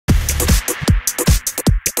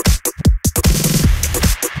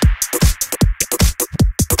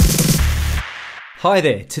Hi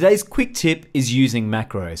there, today's quick tip is using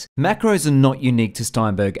macros. Macros are not unique to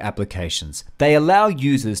Steinberg applications. They allow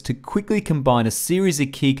users to quickly combine a series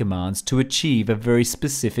of key commands to achieve a very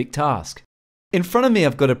specific task. In front of me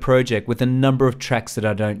I've got a project with a number of tracks that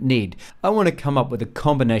I don't need. I want to come up with a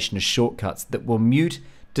combination of shortcuts that will mute,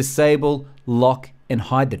 disable, lock, and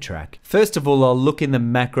hide the track. First of all, I'll look in the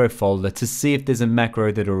macro folder to see if there's a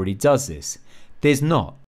macro that already does this. There's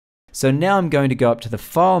not. So now I'm going to go up to the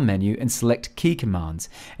File menu and select Key Commands,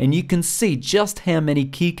 and you can see just how many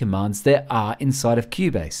key commands there are inside of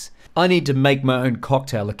Cubase. I need to make my own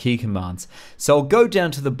cocktail of key commands, so I'll go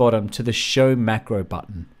down to the bottom to the Show Macro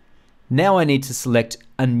button. Now I need to select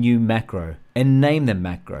a new macro and name the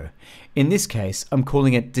macro. In this case, I'm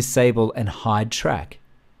calling it Disable and Hide Track.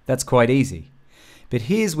 That's quite easy. But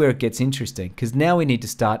here's where it gets interesting, because now we need to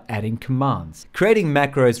start adding commands. Creating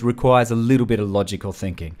macros requires a little bit of logical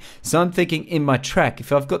thinking. So I'm thinking in my track,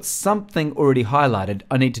 if I've got something already highlighted,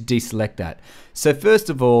 I need to deselect that. So first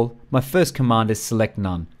of all, my first command is select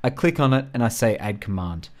none. I click on it and I say add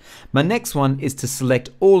command. My next one is to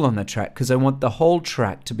select all on the track because I want the whole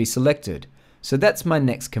track to be selected. So that's my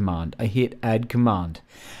next command. I hit add command.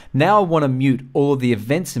 Now I want to mute all of the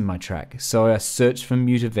events in my track. So I search for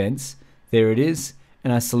mute events. There it is.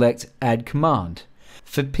 And I select add command.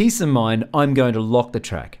 For peace of mind, I'm going to lock the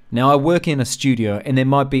track. Now I work in a studio and there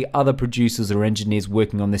might be other producers or engineers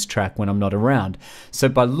working on this track when I'm not around. So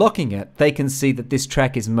by locking it, they can see that this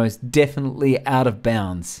track is most definitely out of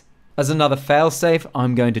bounds. As another failsafe,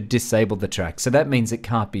 I'm going to disable the track. So that means it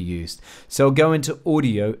can't be used. So I'll go into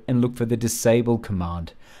audio and look for the disable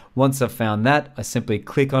command. Once I've found that, I simply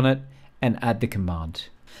click on it and add the command.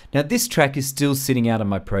 Now this track is still sitting out of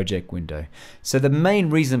my project window, so the main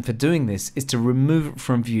reason for doing this is to remove it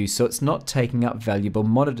from view so it's not taking up valuable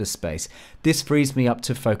monitor space. This frees me up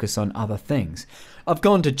to focus on other things. I've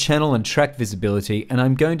gone to channel and track visibility and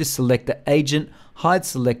I'm going to select the agent, hide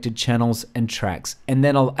selected channels and tracks, and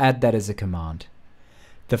then I'll add that as a command.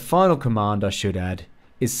 The final command I should add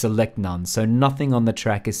is select none, so nothing on the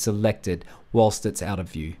track is selected whilst it's out of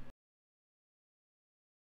view.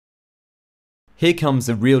 Here comes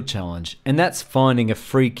the real challenge, and that's finding a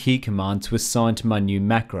free key command to assign to my new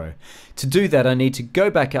macro. To do that, I need to go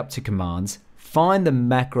back up to commands, find the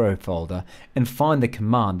macro folder, and find the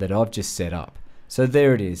command that I've just set up. So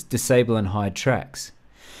there it is, disable and hide tracks.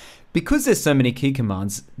 Because there's so many key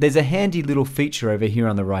commands, there's a handy little feature over here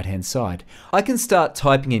on the right hand side. I can start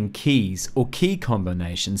typing in keys or key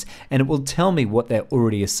combinations and it will tell me what they're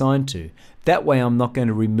already assigned to. That way I'm not going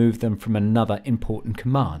to remove them from another important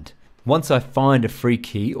command. Once I find a free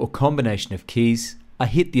key or combination of keys, I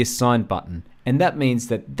hit the assign button, and that means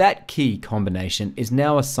that that key combination is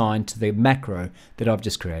now assigned to the macro that I've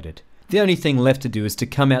just created. The only thing left to do is to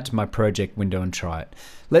come out to my project window and try it.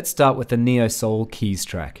 Let's start with the Neo Soul keys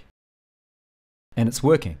track. And it's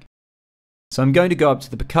working. So I'm going to go up to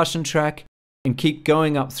the percussion track and keep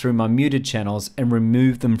going up through my muted channels and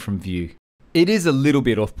remove them from view. It is a little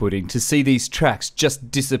bit off-putting to see these tracks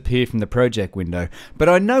just disappear from the project window, but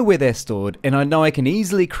I know where they're stored and I know I can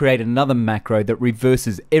easily create another macro that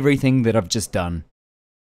reverses everything that I've just done.